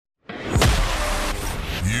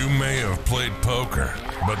You may have played poker,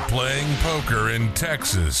 but playing poker in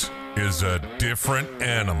Texas is a different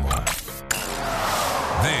animal.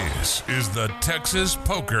 This is the Texas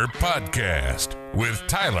Poker Podcast with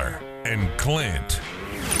Tyler and Clint.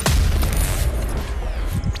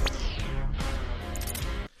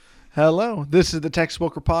 Hello, this is the Texas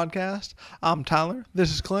Poker Podcast. I'm Tyler.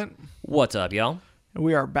 This is Clint. What's up, y'all? And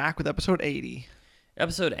we are back with episode 80.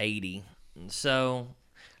 Episode 80. So,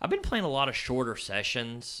 I've been playing a lot of shorter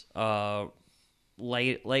sessions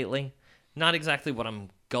lately. Not exactly what I'm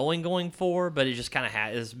going for, but it just kind of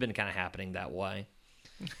it's been kind of happening that way.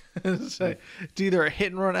 So it's either a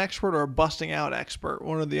hit and run expert or a busting out expert,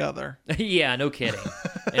 one or the other. Yeah, no kidding.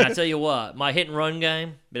 And I tell you what, my hit and run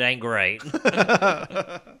game, it ain't great.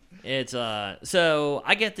 It's so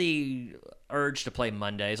I get the urge to play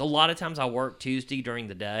Mondays. A lot of times I work Tuesday during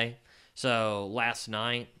the day. So last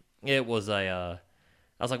night it was I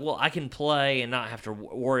was like, well, I can play and not have to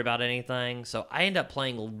worry about anything. So I end up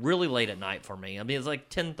playing really late at night for me. I mean, it's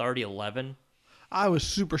like 10:30, 11. I was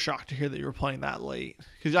super shocked to hear that you were playing that late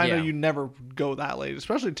because I know you never go that late,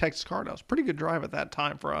 especially Texas Cardinals. Pretty good drive at that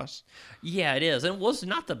time for us. Yeah, it is. And it was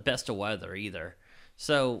not the best of weather either.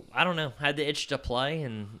 So, I don't know. Had the itch to play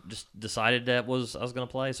and just decided I was going to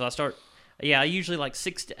play. So, I usually like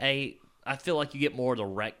 6 to 8. I feel like you get more of the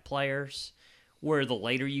rec players, where the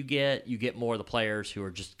later you get more of the players who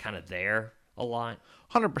are just kind of there a lot.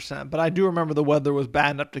 100%. But I do remember the weather was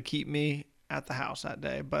bad enough to keep me at the house that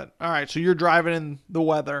day. But, all right, so you're driving in the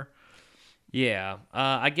weather. Yeah.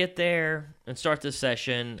 I get there and start this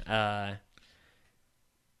session.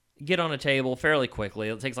 Get on a table fairly quickly.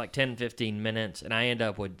 It takes like 10, 15 minutes, and I end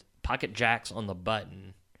up with pocket jacks on the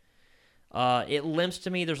button. It limps to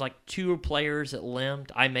me. There's like 2 players that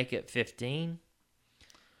limped. I make it 15.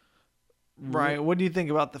 Right. What do you think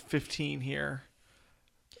about the 15 here?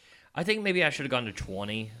 I think maybe I should have gone to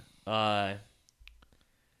 20. I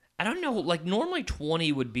don't know. Like, normally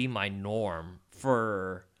 20 would be my norm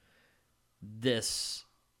for this.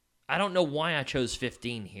 I don't know why I chose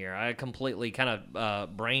 15 here. I completely kind of a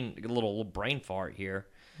little brain fart here.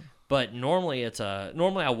 But normally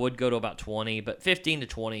I would go to about 20, but 15 to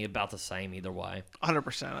 20 about the same either way.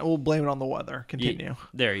 100%. I will blame it on the weather. Continue.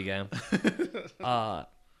 There you go.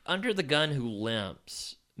 Under the gun who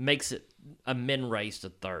limps makes it a min race to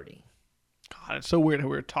 30. God, it's so weird how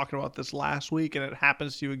we were talking about this last week and it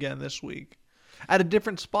happens to you again this week at a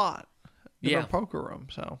different spot, different poker room.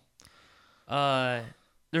 So,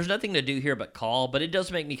 there's nothing to do here but call, but it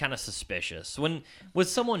does make me kind of suspicious. With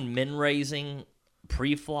someone min raising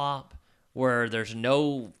pre-flop where there's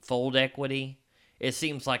no fold equity, it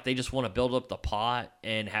seems like they just want to build up the pot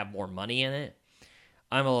and have more money in it.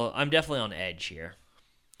 I'm definitely on edge here.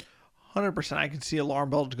 100%. I can see alarm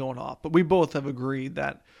bells going off, but we both have agreed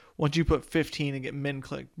that once you put 15 and get min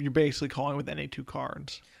click, you're basically calling with any 2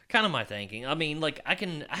 cards. Kind of my thinking. I mean, like I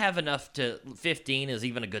have enough to 15 is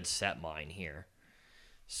even a good set mine here.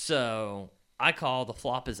 So I call. The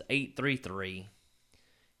flop is 8-3-3.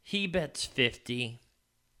 He bets 50.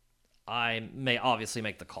 I may obviously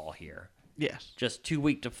make the call here. Yes. Just too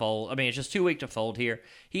weak to fold. I mean, it's just too weak to fold here.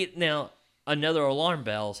 Now another alarm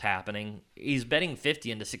bell's happening. He's betting 50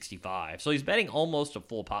 into 65, so he's betting almost a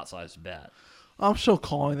full pot size bet. I'm still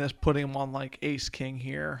calling this, putting him on like ace king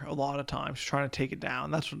here a lot of times, trying to take it down.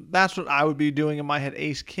 That's what I would be doing in my head.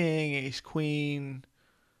 Ace king, ace queen,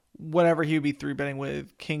 whatever he would be 3-betting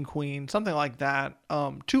with, king queen, something like that.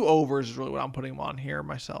 2 overs is really what I'm putting him on here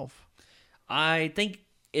myself. I think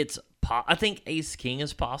I think ace king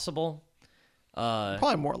is possible.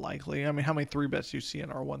 Probably more likely. I mean, how many 3-bets do you see in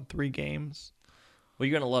R1 3 games? Well,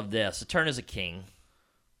 you're gonna love this. The turn is a king.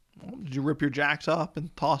 Well, did you rip your jacks up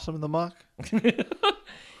and toss them in the muck?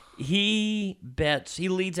 He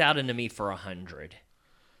leads out into me for 100.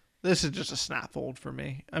 This is just a snap fold for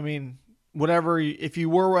me. I mean, if you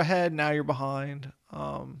were ahead, now you're behind.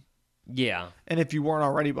 Yeah. And if you weren't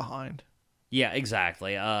already behind. Yeah,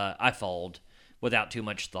 exactly. I fold without too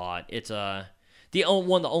much thought. It's the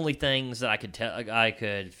only things that I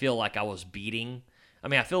could feel like I was beating. I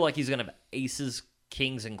mean, I feel like he's gonna have aces,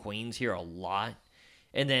 kings, and queens here a lot,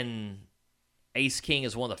 and then ace king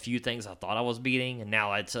is one of the few things I thought I was beating, and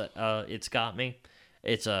now it's got me.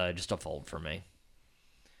 It's just a fold for me.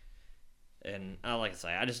 And like I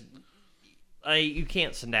say, you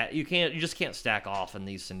just can't stack off in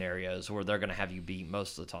these scenarios where they're gonna have you beat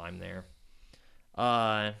most of the time there.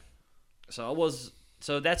 So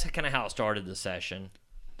that's kind of how it started the session.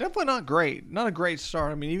 Definitely not great. Not a great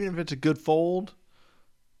start. I mean, even if it's a good fold,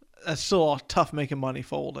 that's still tough making money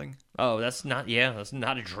folding. Oh, that's not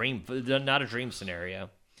a dream scenario.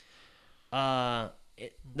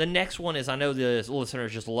 the next one is, I know the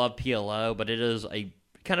listeners just love PLO, but it is a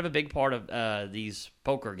kind of a big part of these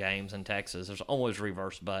poker games in Texas. There's always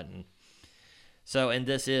reverse button. So, and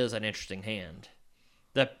this is an interesting hand.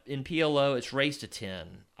 In PLO, it's raised to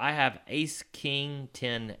 10. I have ace, king,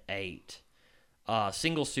 10, 8.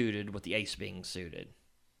 Single suited with the ace being suited.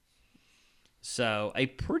 So, a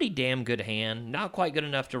pretty damn good hand. Not quite good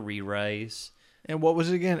enough to re-raise. And what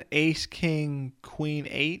was it again? Ace, king, queen,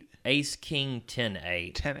 8? Ace, king, 10,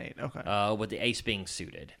 8. 10, 8, okay. With the ace being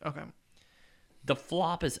suited. Okay. The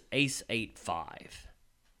flop is ace, 8, 5.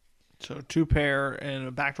 So 2 pair and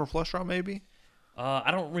a backdoor flush draw, maybe?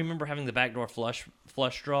 I don't remember having the backdoor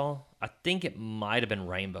flush draw. I think it might have been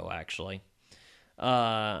rainbow, actually.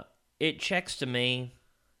 It checks to me.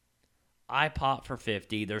 I pop for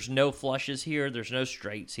 50. There's no flushes here. There's no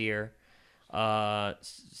straights here.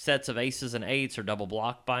 Sets of aces and 8s are double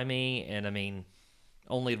blocked by me, and I mean,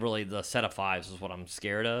 only really the set of 5s is what I'm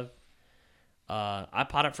scared of. I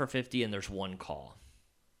pot it for 50, and there's 1 call.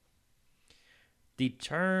 The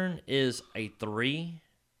turn is a 3.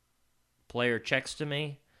 Player checks to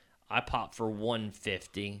me. I pop for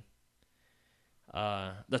 150.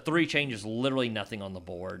 The 3 changes literally nothing on the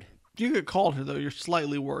board. You get called here, though. You're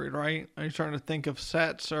slightly worried, right? Are you trying to think of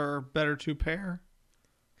sets or better 2 pair?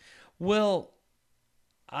 Well,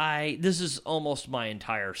 this is almost my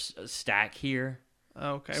entire stack here.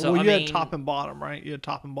 Okay. So, well, you had top and bottom, right? You had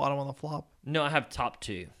top and bottom on the flop. No, I have top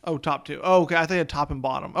 2. Oh, top 2. Oh, okay. I think you had top and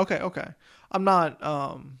bottom. Okay. I'm not.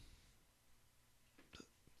 I'm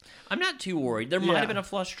not too worried. There might have been a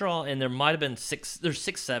flush draw, and there might have been 6. There's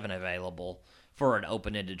 6, 7 available for an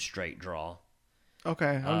open-ended straight draw. Okay.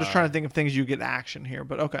 I'm just trying to think of things you get action here,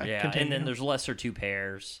 but okay. Yeah, continue. and then there's lesser 2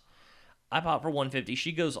 pairs. I pop for 150.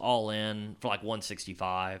 She goes all in for like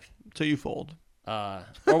 165. So you fold.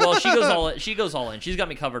 She goes all in. She's got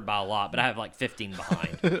me covered by a lot, but I have like 15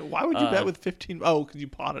 behind. Why would you bet with 15? Oh, because you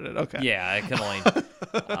potted it. Okay. Yeah, I can only.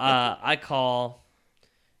 I call,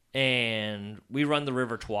 and we run the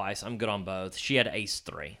river twice. I'm good on both. She had ace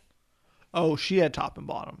 3. Oh, she had top and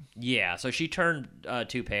bottom. Yeah, so she turned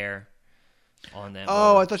 2 pair on that.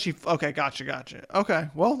 Oh, board. I thought she. Okay, gotcha. Okay,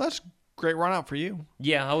 well, that's great run out for you.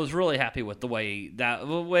 Yeah, I was really happy with the way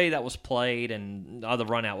that was played, and the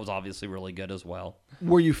run out was obviously really good as well.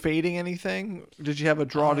 Were you fading anything? Did you have a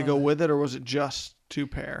draw to go with it, or was it just 2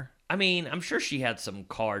 pair? I mean, I'm sure she had some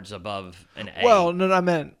cards above an 8. Well, no, I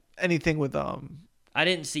meant anything with I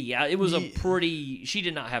didn't see. Yeah, it was a pretty. She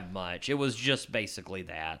did not have much. It was just basically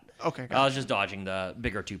that. Okay, I was just dodging the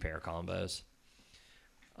bigger 2 pair combos.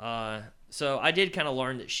 So I did kind of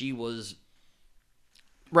learn that she was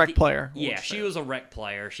rec player. Yeah, she was a rec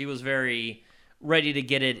player. She was very ready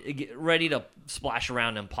to ready to splash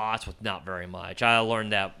around in pots with not very much. I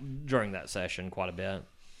learned that during that session quite a bit.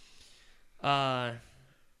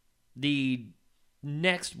 The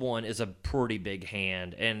next one is a pretty big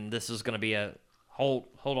hand, and this is going to be a hold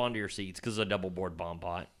on to your seats because it's a double board bomb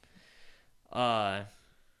pot.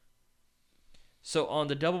 So on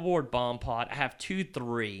the double board bomb pot, I have 2,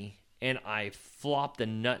 3, and I flop the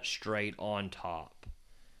nut straight on top.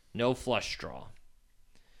 No flush draw.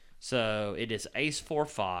 So it is ace 4,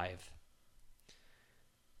 5.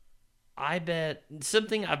 I bet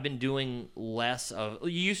something I've been doing less of.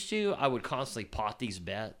 Used to, I would constantly pot these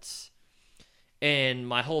bets. And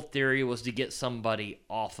my whole theory was to get somebody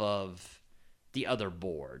off of the other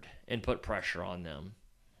board and put pressure on them.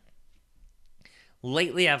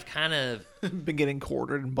 Lately, I've kind of been getting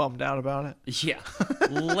quartered and bummed out about it. Yeah.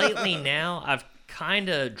 Lately now, I've kind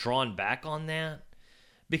of drawn back on that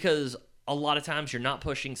because a lot of times you're not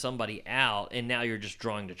pushing somebody out and now you're just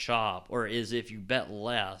drawing to chop. Or is if you bet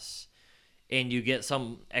less and you get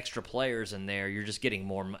some extra players in there, you're just getting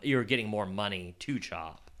more. You're getting more money to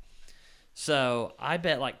chop. So I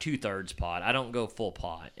bet like 2/3 pot. I don't go full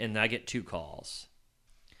pot, and I get 2 calls.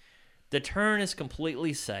 The turn is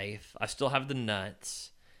completely safe. I still have the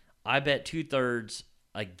nuts. I bet 2/3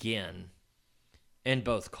 again, and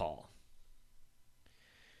both call.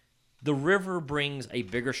 The river brings a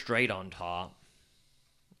bigger straight on top.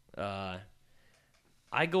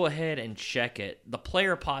 I go ahead and check it. The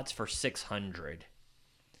player pot's for 600.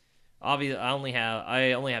 Obviously, I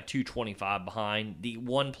only have 225 behind. The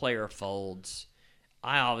one player folds.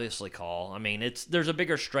 I obviously call. I mean, there's a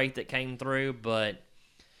bigger straight that came through, but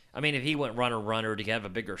I mean, if he went runner to have a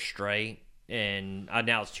bigger straight, and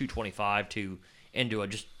now it's 225 into a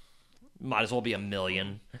just might as well be $1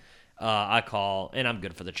 million. I call, and I'm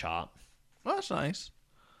good for the chop. Well, that's nice.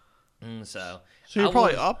 So you're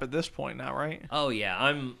probably up at this point now, right? Oh yeah,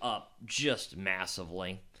 I'm up just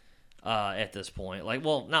massively at this point. Like,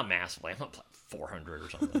 well, not massively. I'm up like 400 or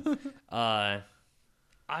something.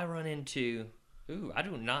 I run into... Ooh, I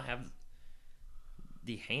do not have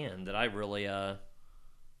the hand that I really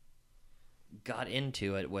got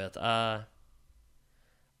into it with. I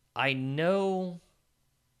know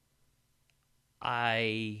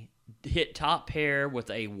I hit top pair with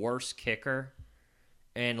a worse kicker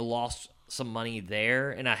and lost some money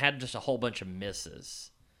there, and I had just a whole bunch of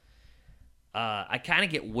misses. I kind of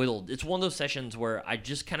get whittled. It's one of those sessions where I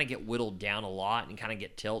just kind of get whittled down a lot and kind of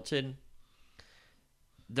get tilted.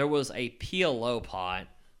 There was a PLO pot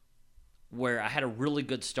where I had a really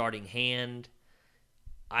good starting hand.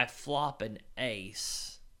 I flop an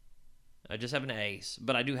ace. I just have an ace,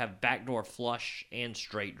 but I do have backdoor flush and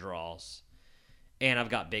straight draws. And I've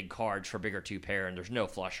got big cards for bigger two pair, and there's no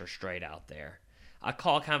flush or straight out there. I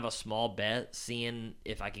call kind of a small bet, seeing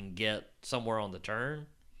if I can get somewhere on the turn.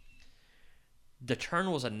 The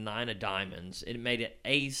turn was a 9 of diamonds. It made it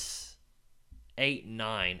ace, 8,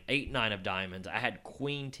 9. 8, 9 of diamonds. I had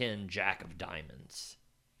queen, 10, jack of diamonds.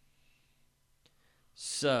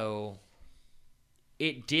 So,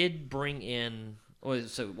 it did bring in...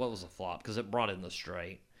 So, what was the flop? Because it brought in the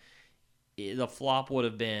straight. The flop would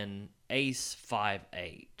have been ace, 5,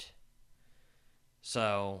 8.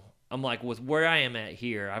 So, I'm like, with where I am at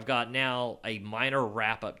here, I've got now a minor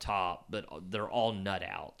wrap up top, but they're all nut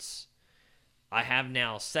outs. I have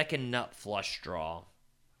now second nut flush draw.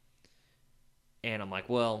 And I'm like,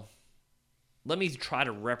 well, let me try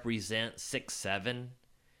to represent 6-7.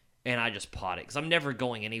 And I just pot it. Because I'm never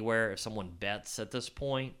going anywhere if someone bets at this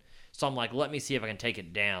point. So I'm like, let me see if I can take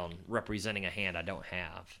it down, representing a hand I don't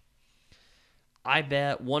have. I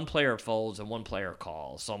bet one player folds and one player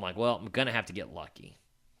calls. So I'm like, well, I'm going to have to get lucky.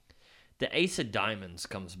 The ace of diamonds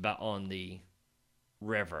comes back on the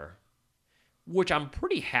river, which I'm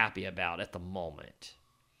pretty happy about at the moment.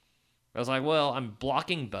 I was like, well, I'm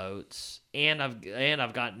blocking boats, and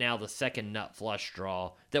I've got now the second nut flush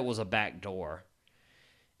draw that was a backdoor.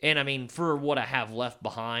 And, I mean, for what I have left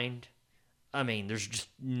behind, I mean, there's just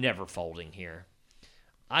never folding here.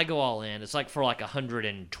 I go all in. It's like for like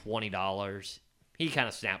 $120. He kind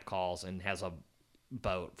of snap calls and has a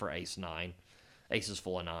boat for ace-9. Ace is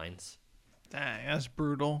full of 9s. Dang, that's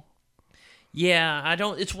brutal. Yeah, I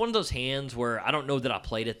don't. It's one of those hands where I don't know that I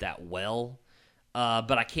played it that well,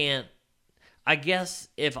 but I can't. I guess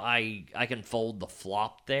if I can fold the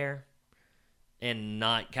flop there, and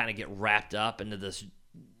not kind of get wrapped up into this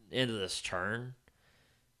turn,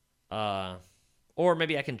 or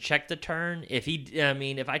maybe I can check the turn. If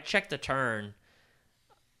I check the turn,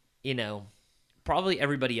 probably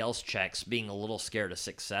everybody else checks, being a little scared of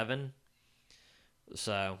 6-7.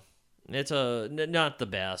 So. It's not the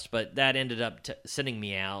best, but that ended up sending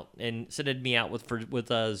me out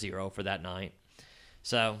with 0 for that night.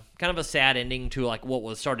 So kind of a sad ending to like what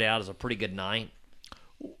was started out as a pretty good night.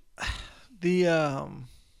 That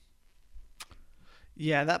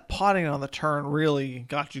potting on the turn really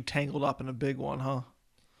got you tangled up in a big one, huh?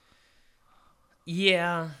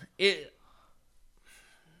 Yeah,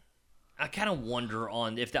 I kind of wonder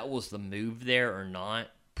on if that was the move there or not.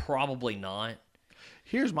 Probably not.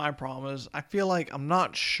 Here's my problem is I feel like I'm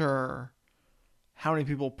not sure how many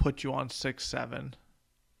people put you on 6-7.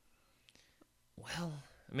 Well,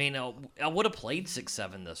 I mean, I would have played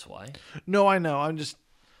 6-7 this way. No, I know.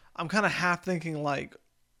 I'm kind of half thinking like,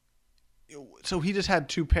 so he just had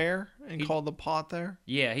 2 pair and called the pot there?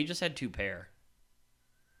 Yeah, he just had 2 pair.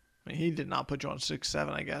 I mean, he did not put you on 6-7,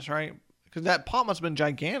 I guess, right? Because that pot must have been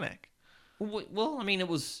gigantic. Well, I mean,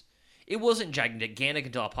 it wasn't gigantic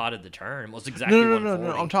until I potted the turn. It was exactly no.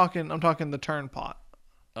 140. I'm talking the turn pot.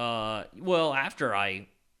 Well, after I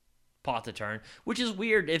pot the turn, which is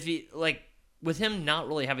weird. If he with him not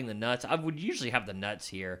really having the nuts, I would usually have the nuts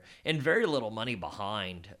here and very little money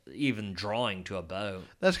behind, even drawing to a boat.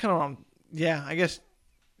 That's kind of I guess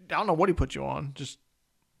I don't know what he put you on. Just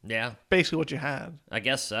basically what you had. I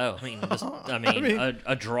guess so. I mean,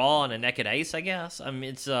 a draw and a naked ace. I guess. I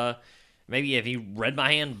mean, it's maybe if he read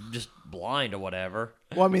my hand just blind or whatever.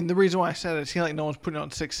 Well, I mean, the reason why I said it seemed like no one's putting on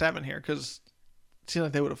 6-7 here because it seemed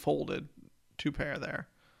like they would have folded 2 pair there.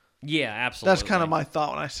 Yeah, absolutely. That's kind of my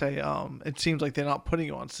thought when I say it seems like they're not putting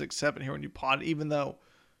you on 6-7 here when you pot, even though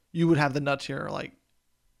you would have the nuts here like,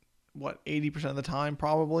 what, 80% of the time,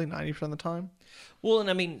 probably 90% of the time? Well, and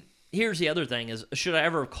I mean, here's the other thing is, should I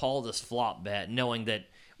ever call this flop bet knowing that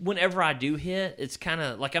whenever I do hit, it's kind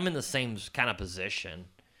of like I'm in the same kind of position.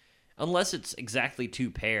 Unless it's exactly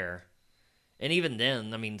 2 pair. And even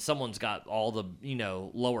then, I mean, someone's got all the,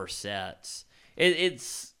 lower sets.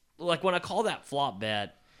 It's like when I call that flop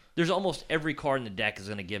bet, there's almost every card in the deck is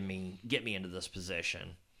going to get me into this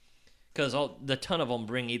position. Because the ton of them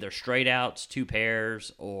bring either straight outs, 2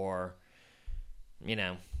 pairs, or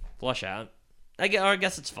flush out. I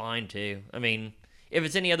guess it's fine, too. I mean, if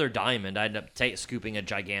it's any other diamond, I'd end up scooping a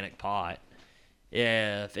gigantic pot.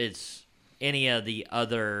 If it's any of the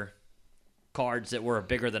other cards that were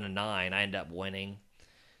bigger than a 9, I end up winning.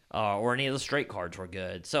 Or any of the straight cards were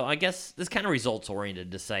good. So I guess this kind of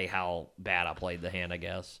results-oriented to say how bad I played the hand, I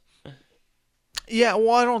guess. Yeah,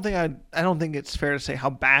 well, I don't think it's fair to say how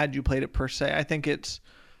bad you played it per se.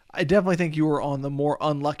 I definitely think you were on the more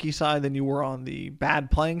unlucky side than you were on the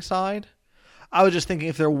bad playing side. I was just thinking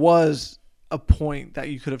if there was a point that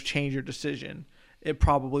you could have changed your decision, it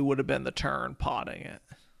probably would have been the turn potting it.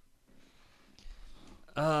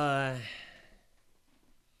 Well,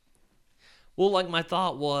 like my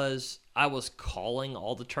thought was I was calling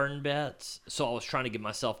all the turn bets, so I was trying to give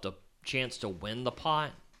myself the chance to win the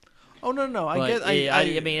pot. Oh, no.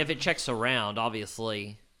 I mean, if it checks around,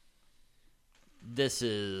 obviously, this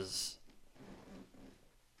is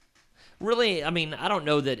really, I mean, I don't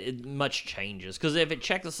know that much changes. Because if it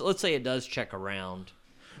checks, let's say it does check around.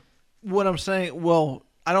 What I'm saying, well,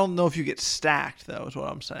 I don't know if you get stacked, though, is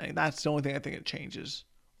what I'm saying. That's the only thing I think it changes.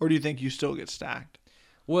 Or do you think you still get stacked?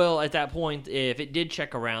 Well, at that point, if it did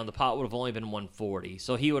check around, the pot would have only been 140.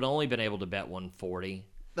 So he would have only been able to bet 140.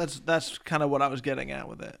 That's kind of what I was getting at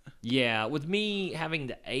with it. Yeah, with me having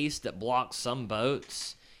the ace that blocks some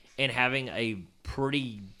boats and having a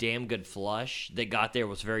pretty damn good flush that got there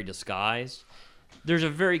was very disguised, there's a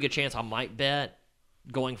very good chance I might bet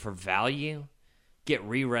going for value, get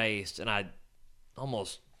re-raised, and I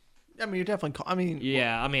almost... I mean, you definitely...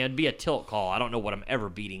 Yeah, I mean, it'd be a tilt call. I don't know what I'm ever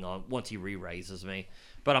beating on once he re-raises me.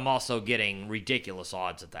 But I'm also getting ridiculous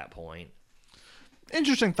odds at that point.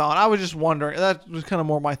 Interesting thought. I was just wondering. That was kind of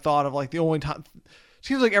more my thought of like the only time.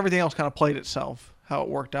 Seems like everything else kind of played itself, how it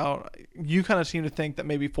worked out. You kind of seem to think that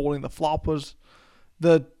maybe folding the flop was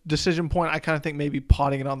the decision point. I kind of think maybe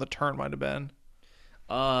potting it on the turn might have been.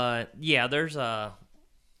 Yeah, there's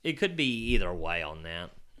it could be either way on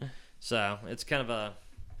that. So it's kind of a,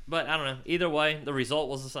 but I don't know. Either way, the result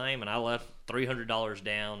was the same, and I left $300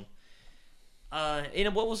 down. I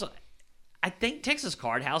think Texas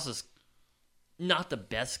Card House is not the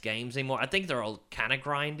best games anymore. I think they're kind of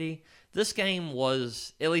grindy. This game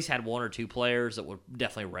at least had one or two players that would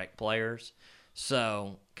definitely wreck players.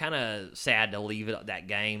 So kind of sad to leave it at that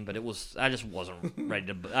game, but I just wasn't ready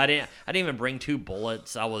to. I didn't even bring 2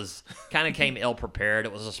 bullets. I was kind of came ill prepared.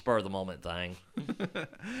 It was a spur of the moment thing.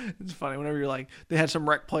 It's funny whenever you're like, they had some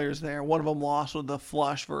wreck players there. One of them lost with the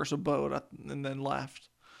flush versus a boat and then left.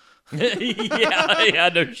 yeah,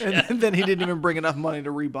 no shit. And then he didn't even bring enough money to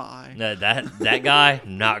rebuy. No, that guy,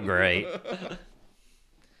 not great.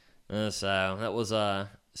 So that was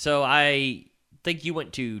So I think you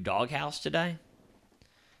went to Doghouse today.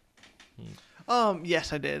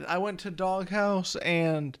 Yes, I did. I went to Doghouse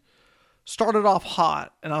and started off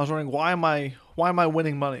hot, and I was wondering why am I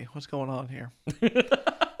winning money? What's going on here?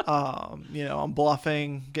 I'm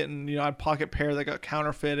bluffing, getting, I pocket pair that got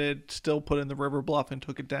counterfeited, still put in the river bluff and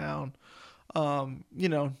took it down. Doing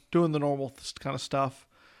the normal kind of stuff.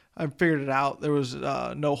 I figured it out. There was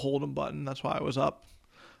no hold'em button. That's why I was up.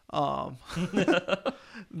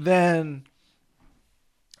 Then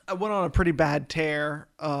I went on a pretty bad tear.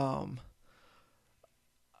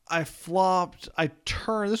 I flopped. I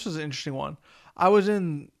turned. This was an interesting one. It was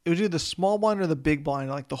either the small blind or the big blind.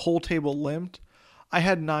 Like the whole table limped. I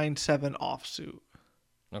had 9-7 offsuit.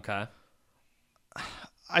 Okay.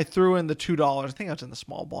 I threw in the $2. I think I was in the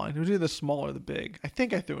small blind. It was either the small or the big. I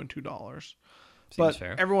think I threw in $2. But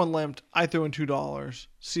fair. Everyone limped. I threw in $2.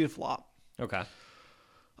 See a flop. Okay.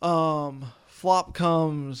 Flop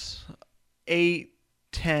comes 8,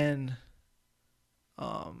 10,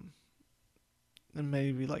 and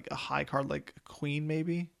maybe like a high card like a queen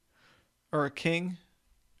maybe, or a king.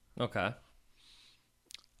 Okay.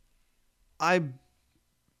 I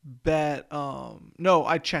bet, no,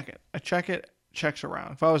 I check it. Checks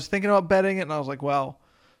around. If I was thinking about betting it and I was like, well,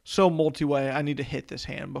 so multi-way, I need to hit this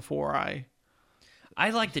hand before I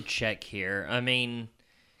like to check here. I mean,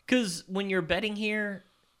 because when you're betting here,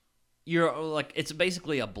 you're like, it's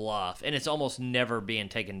basically a bluff, and it's almost never being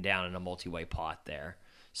taken down in a multi-way pot there.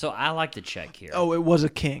 So I like to check here. Oh, it was a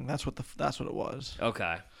king. That's what it was.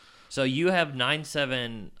 Okay. So you have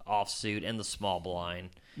 9-7 offsuit and the small blind.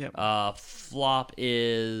 Yep. Flop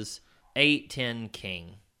is 8-10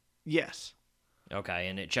 king. Yes. Okay,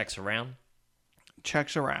 and it checks around?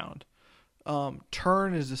 Checks around.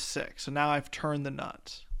 Turn is a 6, so now I've turned the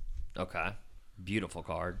nuts. Okay. Beautiful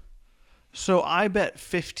card. So I bet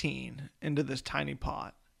 15 into this tiny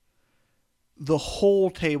pot. The whole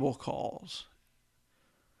table calls.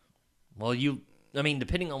 Well,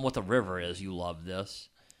 depending on what the river is, you love this.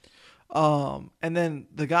 And then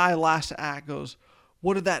the guy last to act goes,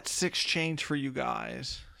 "What did that 6 change for you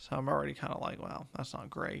guys?" So I'm already kind of like, "Well, that's not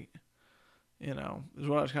great." Is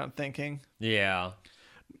what I was kind of thinking. Yeah.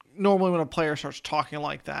 Normally when a player starts talking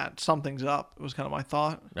like that, something's up. It was kind of my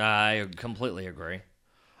thought. I completely agree.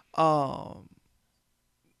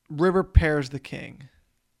 River pairs the king.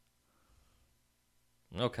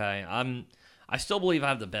 Okay. I still believe I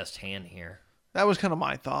have the best hand here. That was kind of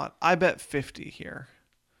my thought. I bet 50 here.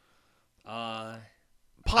 I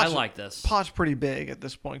Pot's, like this. Pot's pretty big at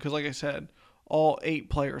this point because, like I said, all 8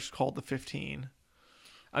 players called the 15.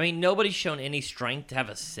 I mean, nobody's shown any strength to have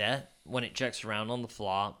a set when it checks around on the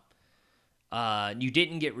flop. You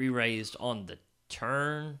didn't get re-raised on the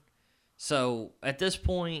turn. So at this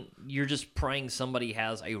point, you're just praying somebody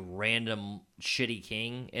has a random shitty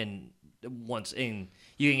king and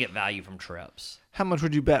you can get value from trips. How much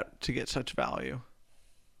would you bet to get such value?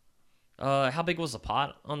 How big was the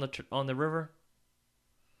pot on the river?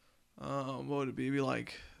 What would it be? It'd be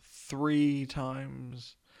like 3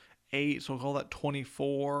 times 8, so we'll call that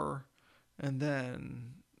 24. And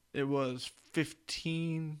then it was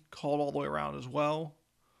 15 called all the way around as well.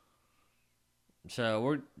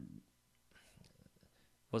 So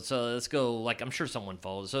let's go, like, I'm sure someone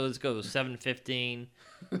folds. So let's go 7, 15,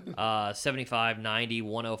 75, 90,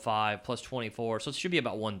 105, plus 24. So it should be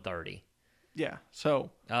about 130. Yeah.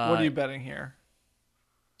 So what are you betting here?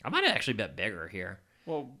 I might actually bet bigger here.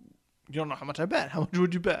 Well, you don't know how much I bet. How much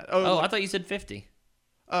would you bet? Oh, I thought you said 50.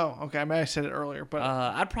 Oh, okay. I may have said it earlier, but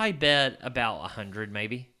I'd probably bet about 100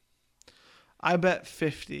 maybe. I bet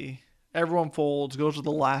 50. Everyone folds, goes to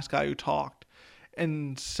the last guy who talked.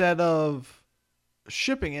 Instead of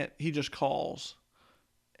shipping it, he just calls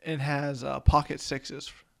and has pocket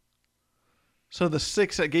 6s. So the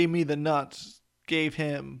 6 that gave me the nuts gave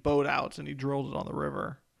him boat outs, and he drilled it on the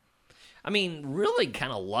river. I mean, really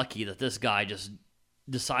kind of lucky that this guy just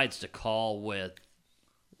decides to call with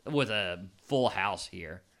a full house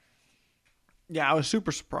here. Yeah, I was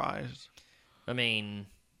super surprised. I mean,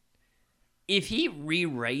 if he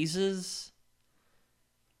re-raises,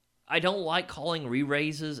 I don't like calling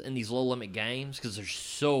re-raises in these low-limit games because there's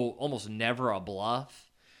so almost never a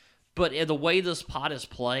bluff. But the way this pot is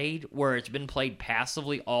played, where it's been played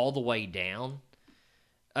passively all the way down,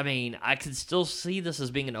 I mean, I could still see this as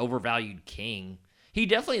being an overvalued king. He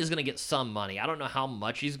definitely is going to get some money. I don't know how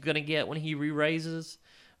much he's going to get when he re-raises,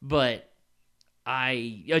 but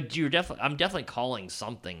I'm definitely calling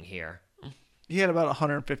something here. He had about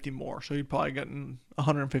 150 more, so he'd probably gotten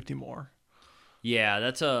 150 more. Yeah,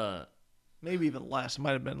 that's maybe even less. It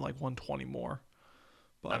might have been like 120 more.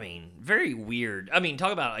 But I mean, very weird. I mean,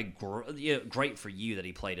 talk about great for you that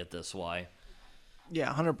he played it this way.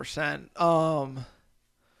 Yeah, 100%.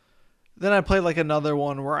 Then I played like another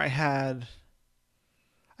one where I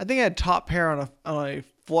think I had top pair on a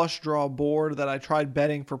flush draw board that I tried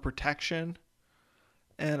betting for protection,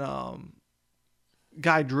 and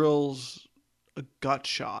guy drills a gut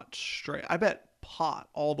shot straight. I bet pot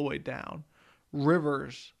all the way down,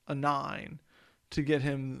 rivers a 9 to get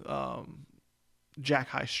him jack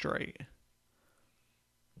high straight.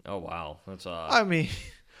 Oh wow, that's I mean,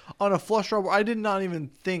 on a flush draw, I did not even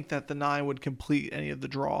think that the 9 would complete any of the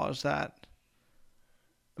draws. I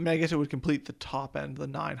guess it would complete the top end, the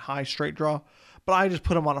 9 high straight draw, but I just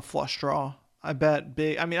put him on a flush draw. I bet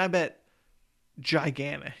big. I mean, I bet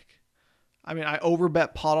gigantic. I mean, I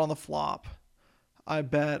overbet pot on the flop. I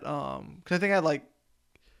bet because I think I had like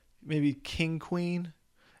maybe king queen,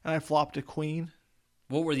 and I flopped a queen.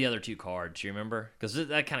 What were the other 2 cards? Do you remember? Because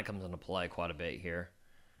that kind of comes into play quite a bit here.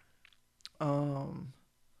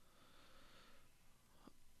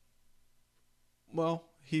 Well,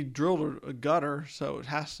 he drilled a gutter, so it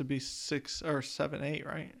has to be 6 or 7, 8,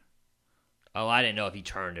 right? Oh, I didn't know if he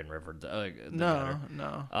turned and rivered the gutter.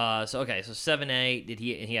 No. So 7, 8. Did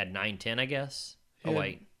he had 9, 10, I guess.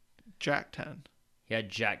 Wait. Jack 10. He had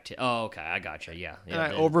Jack 10. Oh, okay. I gotcha. Yeah. And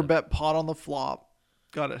I overbet pot on the flop.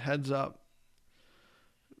 Got it heads up.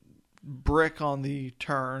 Brick on the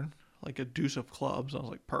turn, like a deuce of clubs. I was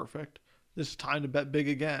like, perfect. This is time to bet big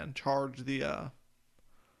again. Charge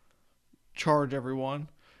everyone.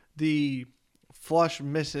 The flush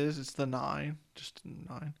misses. It's the 9, just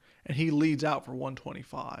 9, and he leads out for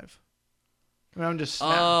 125. I mean, I'm just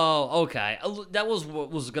snapped. Oh, okay. That was what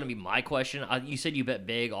was going to be my question. You said you bet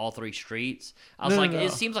big all 3 streets. I was no.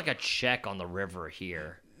 It seems like a check on the river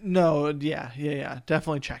here. No, yeah,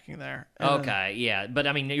 definitely checking there. Okay, yeah, but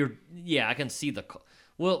I mean, I can see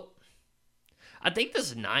I think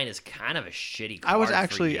this 9 is kind of a shitty card. I was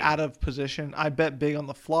actually out of position. I bet big on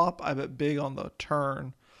the flop. I bet big on the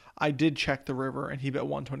turn. I did check the river, and he bet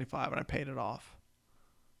 125, and I paid it off.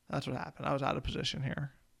 That's what happened. I was out of position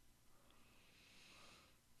here.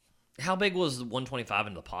 How big was the 125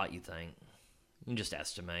 in the pot, you think? You can just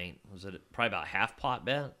estimate. Was it probably about half pot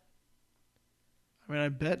bet? I mean, I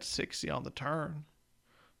bet 60 on the turn.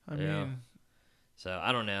 I Yeah. mean, So,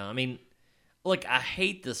 I don't know. I mean, look, I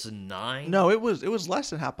hate this 9. no, it was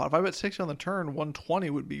less than half pot. If I bet 60 on the turn, 120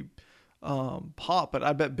 would be pot, but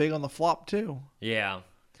I bet big on the flop too. Yeah.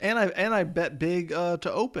 And I bet big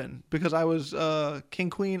to open because I was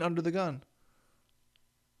king queen under the gun.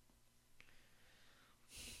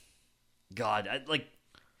 God,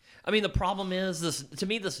 I mean, the problem is this. To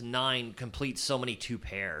me, this 9 completes so many 2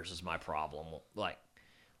 pairs. Is my problem. Like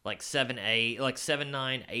 7-8, like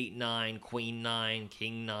 7-9, 8-9, queen 9,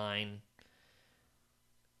 king 9.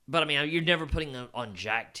 But I mean, you're never putting it on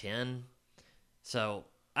jack 10. So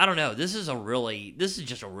I don't know. This is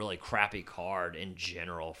just a really crappy card in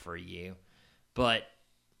general for you. But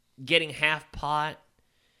getting half pot,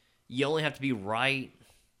 you only have to be right.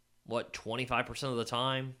 What, 25% of the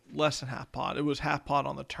time? Less than half pot. It was half pot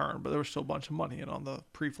on the turn, but there was still a bunch of money in on the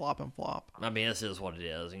pre-flop and flop. I mean, this is what it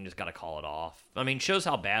is. You just got to call it off. I mean, shows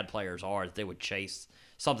how bad players are that they would chase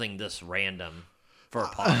something this random for a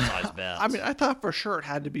pot-sized bet. I mean, I thought for sure it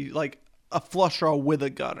had to be like a flush draw with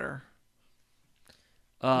a gutter.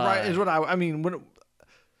 Right, is what I mean.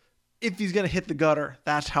 If he's going to hit the gutter,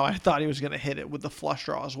 that's how I thought he was going to hit it, with the flush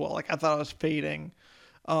draw as well. Like, I thought I was fading,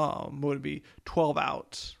 what would it be, 12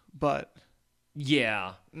 outs. But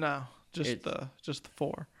yeah, no, just the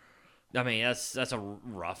 4. I mean, that's a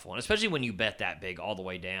rough one, especially when you bet that big all the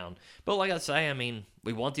way down. But like I say, I mean,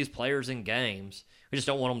 we want these players in games. We just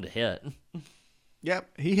don't want them to hit.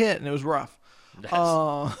 Yep, he hit, and it was rough.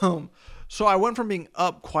 So I went from being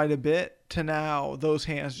up quite a bit to now those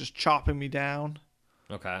hands just chopping me down.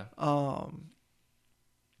 Okay. Trying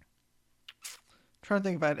to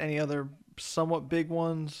think if I had any other somewhat big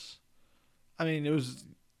ones. I mean, it was,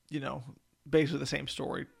 basically the same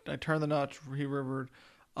story. I turned the nuts, he rivered.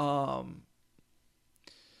 The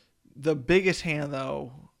biggest hand,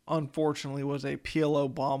 though, unfortunately, was a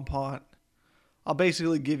PLO bomb pot. I'll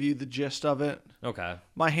basically give you the gist of it. Okay.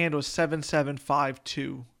 My hand was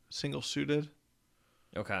 7-7-5-2, single suited.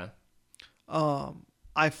 Okay.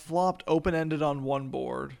 I flopped open-ended on one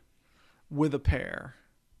board with a pair.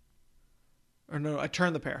 Or no, I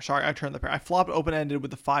turned the pair. Sorry, I turned the pair. I flopped open-ended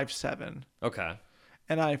with the 5-7. Okay.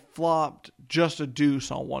 And I flopped just a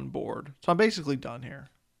deuce on one board. So I'm basically done here.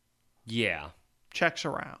 Yeah. Checks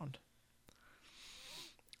around.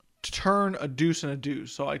 Turn a deuce and a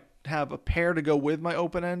deuce. So I have a pair to go with my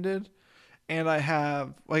open-ended. And I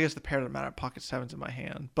have, well, I guess the pair doesn't matter. Pocket 7's in my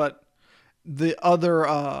hand. But the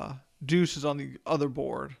other deuce is on the other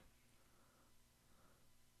board.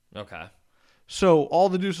 Okay. So all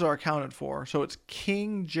the deuces are accounted for. So it's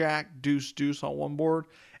king, jack, deuce, deuce on one board.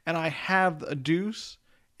 And I have a deuce,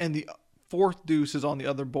 and the 4th deuce is on the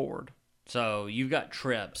other board. So you've got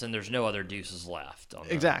trips, and there's no other deuces left.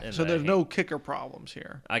 Exactly. So there's no kicker problems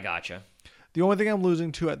here. I gotcha. The only thing I'm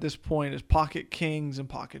losing to at this point is pocket kings and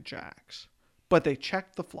pocket jacks. But they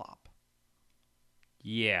checked the flop.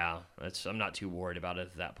 Yeah. I'm not too worried about it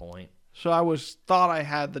at that point. So I thought I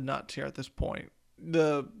had the nuts here at this point.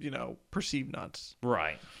 The, perceived nuts.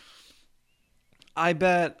 Right. I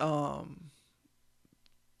bet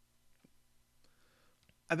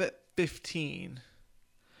 15,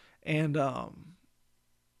 and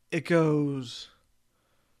it goes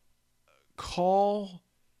call,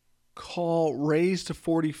 raise to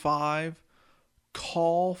 45,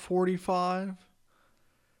 call 45,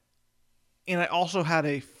 and I also had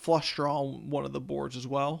a flush draw on one of the boards as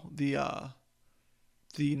well, the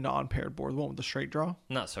non-paired board, the one with the straight draw. I'm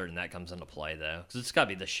not certain that comes into play, though, because it's got to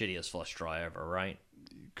be the shittiest flush draw ever, right?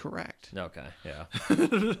 Correct. Okay, yeah.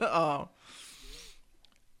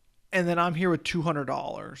 And then I'm here with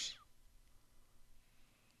 $200.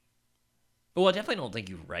 Well, I definitely don't think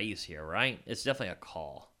you raise here, right? It's definitely a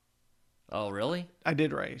call. Oh, really? I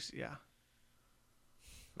did raise, yeah.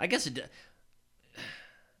 I guess it.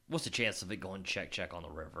 What's the chance of it going check on the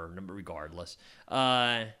river? Regardless.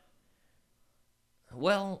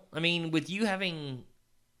 Well, I mean, with you having,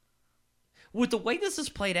 with the way this is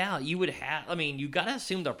played out, you would have. I mean, you got to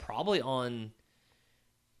assume they're probably on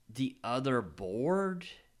the other board.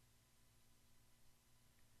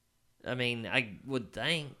 I mean, I would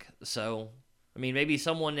think so. I mean, maybe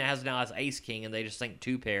someone has ace king and they just think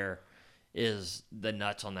 2-pair is the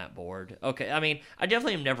nuts on that board. Okay, I mean, I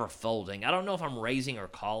definitely am never folding. I don't know if I'm raising or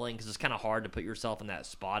calling because it's kind of hard to put yourself in that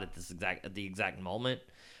spot at the exact moment.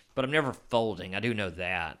 But I'm never folding. I do know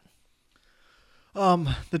that.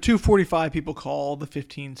 The 245 people call, the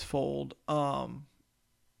 15s fold.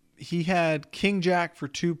 he had king jack for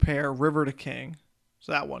 2 pair, river to king.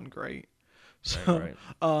 So that wasn't great. So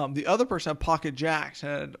Right. the other person had pocket jacks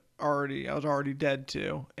and I was already dead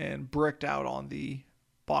to, and bricked out on the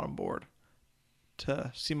bottom board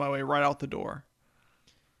to see my way right out the door.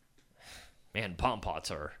 Man, bomb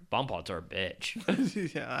pots are a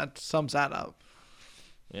bitch. Yeah, that sums that up.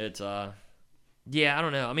 It's yeah, I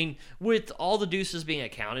don't know. I mean, with all the deuces being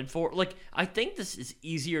accounted for, like, I think this is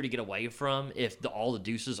easier to get away from if all the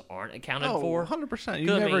deuces aren't accounted for. 100%. You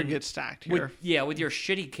 'Cause, I never mean, get stacked here. With your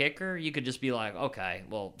shitty kicker, you could just be like, okay,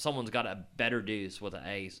 well, someone's got a better deuce with an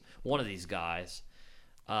ace. One of these guys.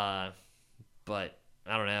 But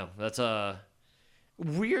I don't know. That's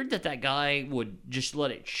weird that guy would just let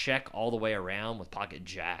it check all the way around with pocket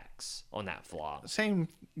jacks on that flop. Same,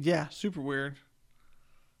 yeah, super weird.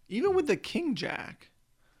 Even with the king jack.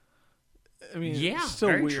 I mean, Yeah, it's still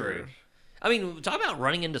very weird. true. I mean, talk about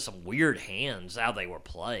running into some weird hands, how they were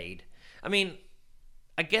played. I mean,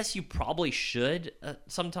 I guess you probably should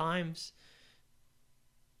sometimes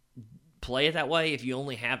play it that way if you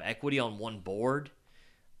only have equity on one board,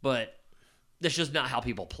 but that's just not how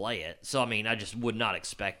people play it. So, I mean, I just would not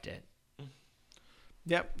expect it.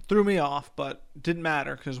 Yep, threw me off, but didn't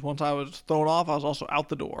matter because once I was thrown off, I was also out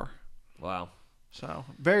the door. Wow. So,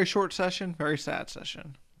 very short session, very sad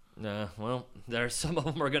session. Well, there's some of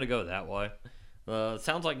them are going to go that way.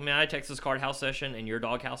 Sounds like my Texas Card House session and your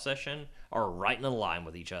Doghouse session are right in line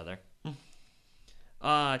with each other.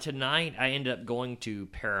 Tonight, I ended up going to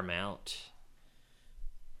Paramount.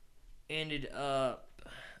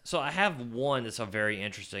 So I have one that's a very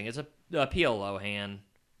interesting. It's a PLO hand.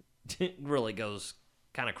 It really goes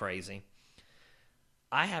kind of crazy.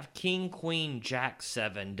 I have King, Queen, Jack,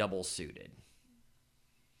 7 double suited.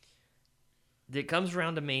 It comes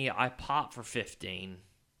around to me. I pop for 15.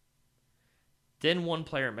 Then one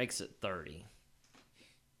player makes it 30.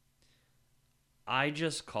 I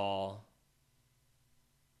just call.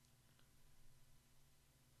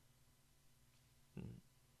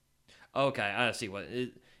 Okay, I see what.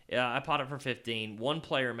 Yeah, I pot it for 15. One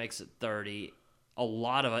player makes it 30. A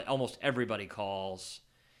lot of it, almost everybody calls.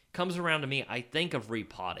 Comes around to me. I think of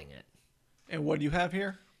repotting it. And what do you have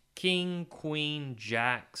here? King, Queen,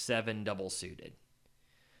 Jack, 7 double suited.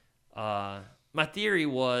 My theory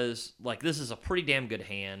was like this is a pretty damn good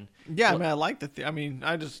hand. Yeah, I mean, I like the.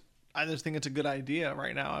 I just think it's a good idea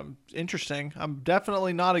right now. Interesting. I'm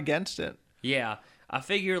definitely not against it. Yeah, I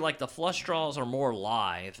figure like the flush draws are more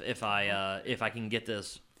live if I can get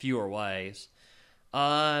this fewer ways.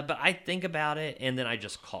 But I think about it and then I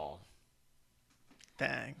just call.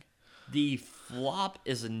 Dang. The flop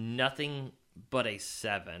is nothing but a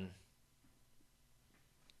 7.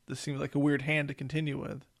 This seems like a weird hand to continue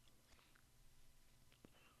with.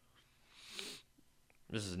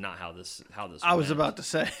 This is not how this. I was went. about to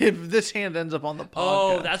say, if this hand ends up on the podcast.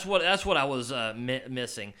 Oh, that's what I was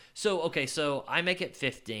missing. So I make it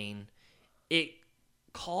 15. It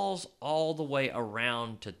calls all the way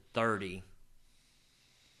around to 30,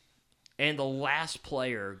 and the last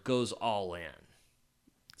player goes all in.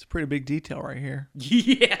 It's a pretty big detail right here.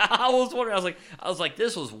 Yeah, I was wondering. I was like,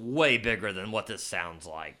 this was way bigger than what this sounds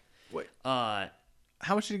like. Wait. How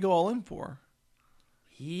much did he go all in for?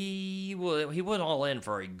 He went all in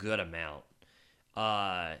for a good amount.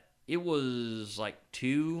 It was like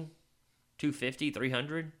 250,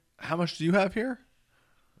 300. How much do you have here?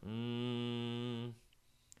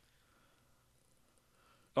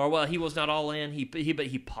 Or well, he was not all in. But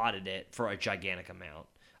he potted it for a gigantic amount.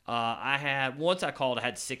 Once I called, I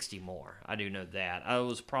had 60 more. I do know that.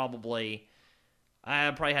 I probably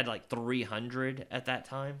had like 300 at that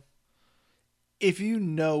time. If you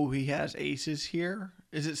know he has aces here,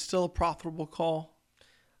 is it still a profitable call?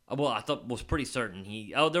 Well, I was pretty certain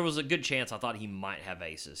there was a good chance I thought he might have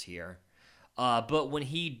aces here. But when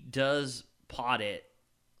he does pot it,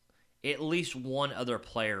 at least one other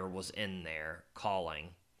player was in there calling.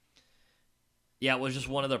 Yeah, it was just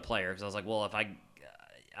one other player because I was like, well, if I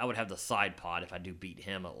would have the side pot if I do beat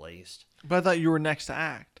him at least. But I thought you were next to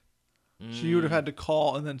act. So you would have had to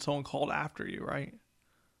call and then someone called after you, right?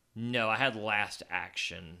 No, I had last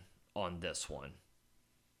action on this one.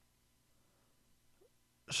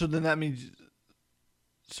 So then that means...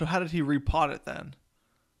 So how did he repot it then?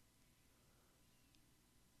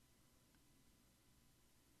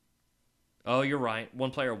 Oh, you're right.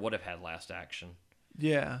 One player would have had last action.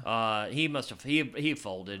 Yeah. He must have... He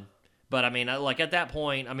folded. But, I mean, like, at that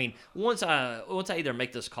point, I mean, once I either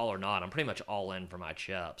make this call or not, I'm pretty much all in for my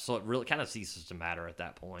chips. So it really kind of ceases to matter at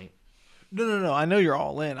that point. No. I know you're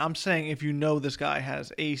all in. I'm saying if you know this guy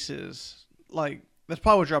has aces, like, that's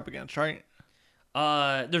probably what you're up against, right?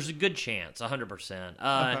 There's a good chance, 100%.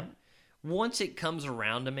 Okay. once it comes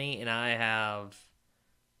around to me and I have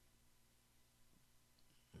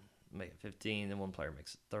make it 15, then one player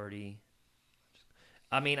makes it 30.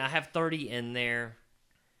 I mean, I have 30 in there.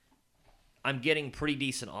 I'm getting pretty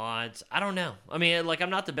decent odds. I don't know. I mean, like, I'm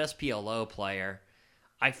not the best PLO player.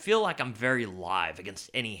 I feel like I'm very live against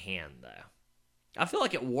any hand, though. I feel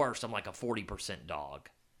like at worst, I'm like a 40% dog.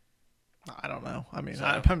 I don't know. I mean,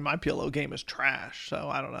 So- my PLO game is trash, so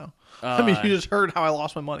I don't know. I mean, you just heard how I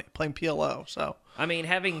lost my money playing PLO, so. I mean,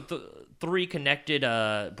 having 3 connected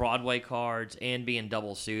Broadway cards and being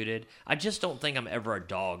double suited, I just don't think I'm ever a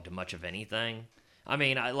dog to much of anything. I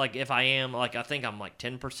mean, if I am, like, I think I'm like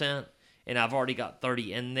 10%, and I've already got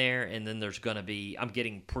 30 in there, and then I'm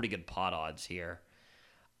getting pretty good pot odds here.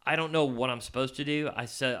 I don't know what I'm supposed to do.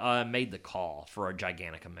 I made the call for a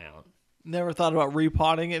gigantic amount. Never thought about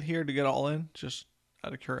repotting it here to get all in, just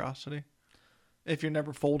out of curiosity. If you're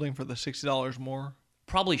never folding for the $60 more.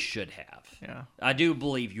 Probably should have. Yeah. I do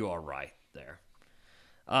believe you are right there.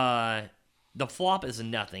 The flop is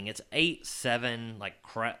nothing. It's 8-7, like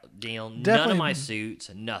crap deal. None Definitely- of my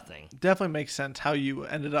suits, nothing. Definitely makes sense how you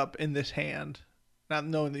ended up in this hand, not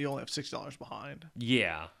knowing that you only have $6 behind.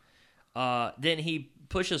 Yeah. Then he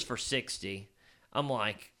pushes for 60. I'm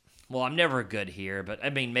like, well, I'm never good here, but I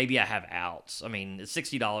mean, maybe I have outs. I mean, it's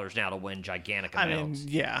 $60 now to win gigantic I mean, amounts.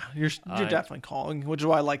 yeah, you're definitely calling, which is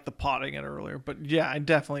why I like the potting it earlier. But yeah, I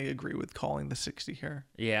definitely agree with calling the 60 here.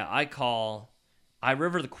 Yeah, I call. I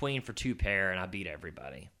river the queen for 2 pair, and I beat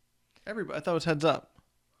everybody. Everybody, I thought it was heads up.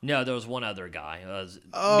 No, there was one other guy.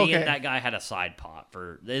 Oh, Me and okay. that guy had a side pot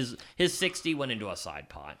for his 60 went into a side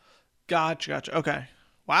pot. Gotcha. Okay.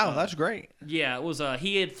 Wow, that's great. Yeah, it was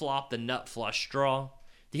he had flopped the nut flush draw.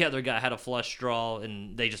 The other guy had a flush draw,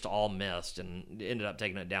 and they just all missed and ended up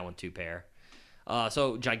taking it down with 2 pair.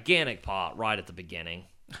 So gigantic pot right at the beginning.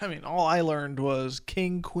 I mean, all I learned was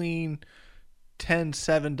king, queen,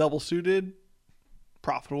 10-7 double suited,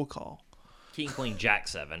 profitable call. King, queen, jack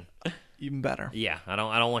 7. Even better. Yeah, I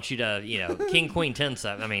don't want you to, king, queen,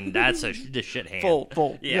 10-7. I mean, that's the shit hand.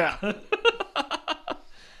 Fold. Yeah.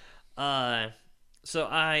 Yeah. So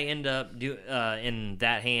I end up in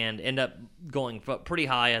that hand, end up going pretty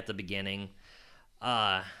high at the beginning.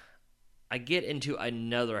 I get into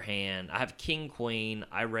another hand. I have king, queen.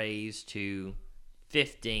 I raise to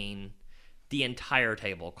 15. The entire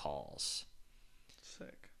table calls.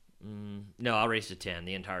 Sick. No, I raised to 10.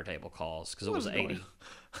 The entire table calls because it was What's 80. going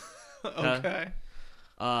Okay.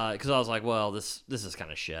 Because I was like, well, this is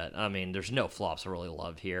kind of shit. I mean, there's no flops I really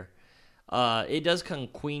love here. It does come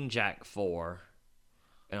queen, jack 4.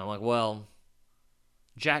 And I'm like, well,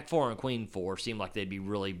 jack 4 and queen 4 seem like they'd be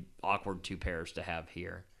really awkward 2 pairs to have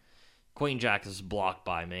here. Queen jack is blocked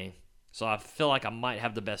by me. So I feel like I might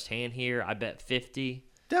have the best hand here. I bet 50.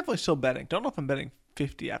 Definitely still betting. Don't know if I'm betting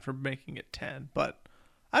 50 after making it 10, but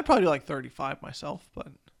I'd probably do like 35 myself. But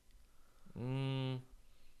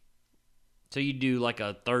So you do like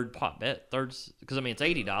a third pot bet? Because, I mean, it's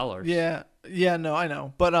 $80. yeah, no, I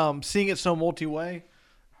know. But seeing it so multi-way,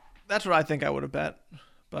 that's what I think I would have bet.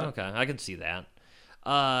 But Okay, I can see that.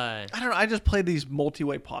 I don't know. I just play these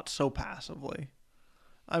multi-way pots so passively.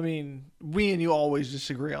 I mean, we and you always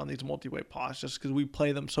disagree on these multi-way pots just because we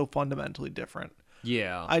play them so fundamentally different.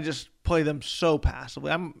 Yeah. I just play them so passively.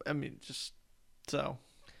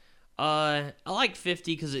 I like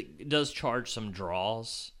 50 because it does charge some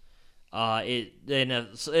draws.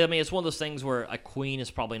 It's one of those things where a queen is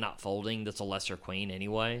probably not folding. That's a lesser queen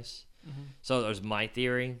anyways. Mm-hmm. So there's my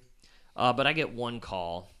theory. But I get one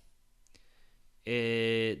call.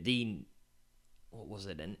 An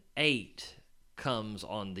 8 comes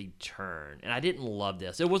on the turn, and I didn't love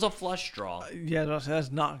this. It was a flush draw, Yeah,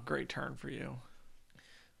 that's not a great turn for you.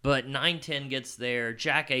 but 9-10 gets there.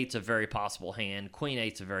 Jack 8's a very possible hand. Queen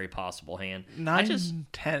 8's a very possible hand.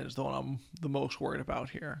 9-10 is the one I'm the most worried about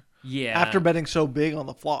here. Yeah. After betting so big on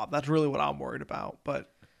the flop, that's really what I'm worried about.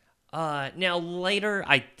 But Now later,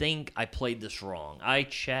 I think I played this wrong. I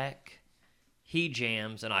check. He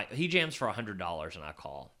jams he jams for $100 and I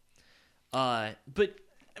call. But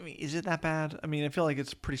I mean, is it that bad? I mean, I feel like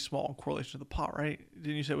it's pretty small in correlation to the pot, right?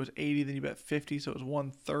 Didn't you say it was 80? Then you bet 50, so it was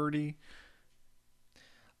 130.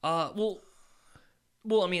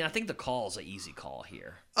 well, I mean, I think the call is an easy call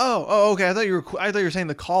here. Oh, okay. I thought you were saying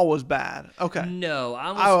the call was bad. Okay. No,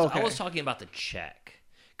 Okay. I was talking about the check.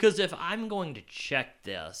 Because if I'm going to check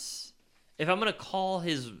this, if I'm going to call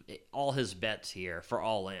all his bets here for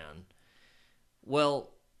all in, well,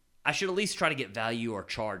 I should at least try to get value or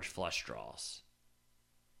charge flush draws.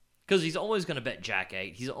 Because he's always going to bet jack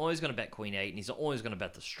 8, he's always going to bet queen 8, and he's always going to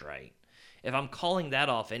bet the straight. If I'm calling that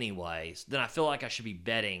off anyways, then I feel like I should be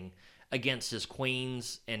betting against his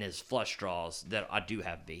queens and his flush draws that I do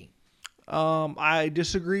have beat. I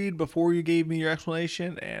disagreed before you gave me your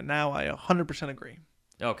explanation, and now I 100% agree.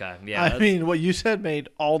 Okay, yeah. I mean, what you said made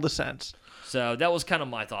all the sense. So that was kind of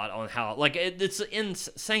my thought on how, like, it's in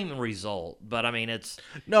same result, but I mean, it's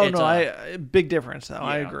big difference though. Yeah.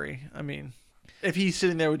 I agree. I mean, if he's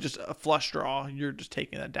sitting there with just a flush draw, you're just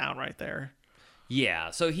taking that down right there.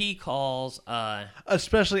 Yeah. So he calls.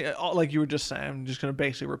 Especially like you were just saying. I'm just gonna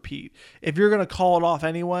basically repeat. If you're gonna call it off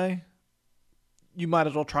anyway, you might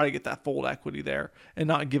as well try to get that fold equity there and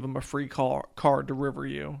not give him a free card to river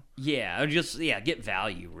you. Yeah, or just get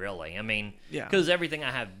value really. I mean, Yeah. because everything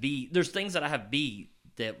I have beat, there's things that I have beat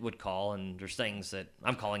that would call, and there's things that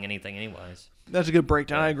I'm calling anything anyways. That's a good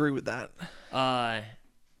breakdown. I agree with that. I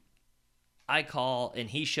call, and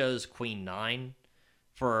he shows queen 9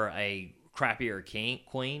 for a crappier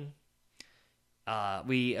queen.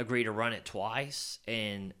 We agree to run it twice,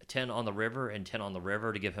 and 10 on the river and 10 on the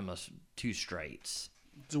river to give him 2 straights.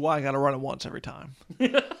 That's why I got to run it once every time. I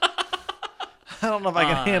don't know if I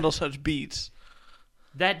can handle such beats.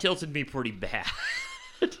 That tilted me pretty bad.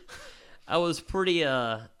 I was pretty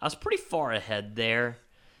far ahead there,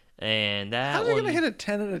 and that. How's he gonna hit a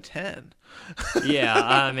 10 and a 10? Yeah,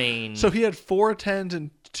 I mean. So he had 4 10s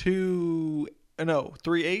and 3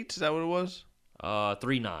 8s. Is that what it was?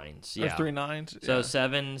 3 9s. Or Yeah, 3 9s. So Yeah.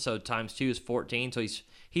 7. So times 2 is 14. So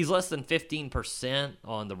he's less than 15%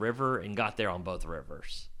 on the river and got there on both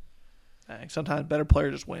rivers. Dang, sometimes better player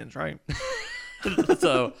just wins, right?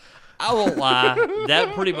 So I won't lie,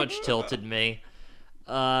 that pretty much tilted me.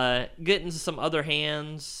 Getting some other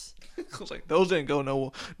hands. I was like, those didn't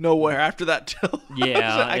go nowhere after that tilt.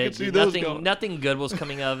 Yeah, I could see those going. Nothing good was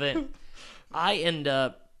coming of it.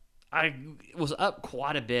 I was up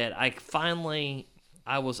quite a bit. I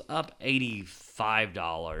was up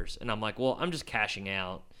 $85, and I'm like, well, I'm just cashing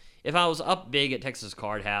out. If I was up big at Texas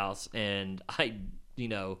Card House and I,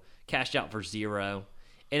 cashed out for 0,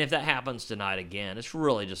 and if that happens tonight again, it's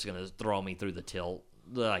really just going to throw me through the tilt,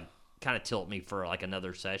 like kind of tilt me for like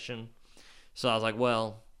another session. So I was like,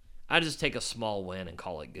 well, I just take a small win and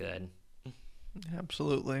call it good.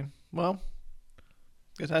 Absolutely. Well,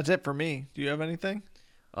 guess that's it for me. Do you have anything?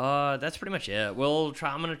 That's pretty much it. I'm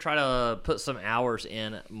gonna try to put some hours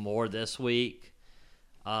in more this week.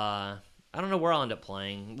 I don't know where I'll end up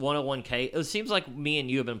playing. 101K. It seems like me and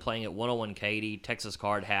you have been playing at 101 Katy, Texas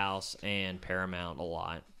Card House, and Paramount a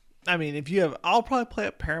lot. I mean, I'll probably play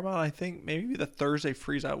at Paramount. I think maybe the Thursday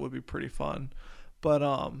freeze out would be pretty fun, but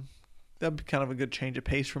that'd be kind of a good change of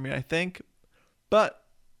pace for me, I think. But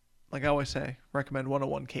like I always say, recommend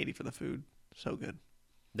 101 Katy for the food. So good.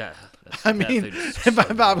 If I'm going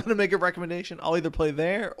to make a recommendation, I'll either play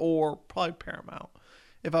there or probably Paramount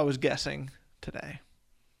if I was guessing today.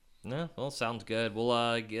 No, well, sounds good.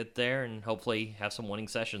 We'll get there and hopefully have some winning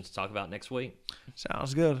sessions to talk about next week.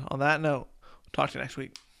 Sounds good. On that note, we'll talk to you next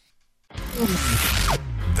week.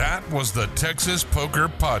 That was the Texas Poker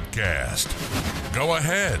Podcast. Go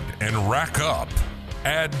ahead and rack up,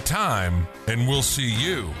 add time, and we'll see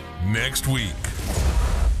you next week.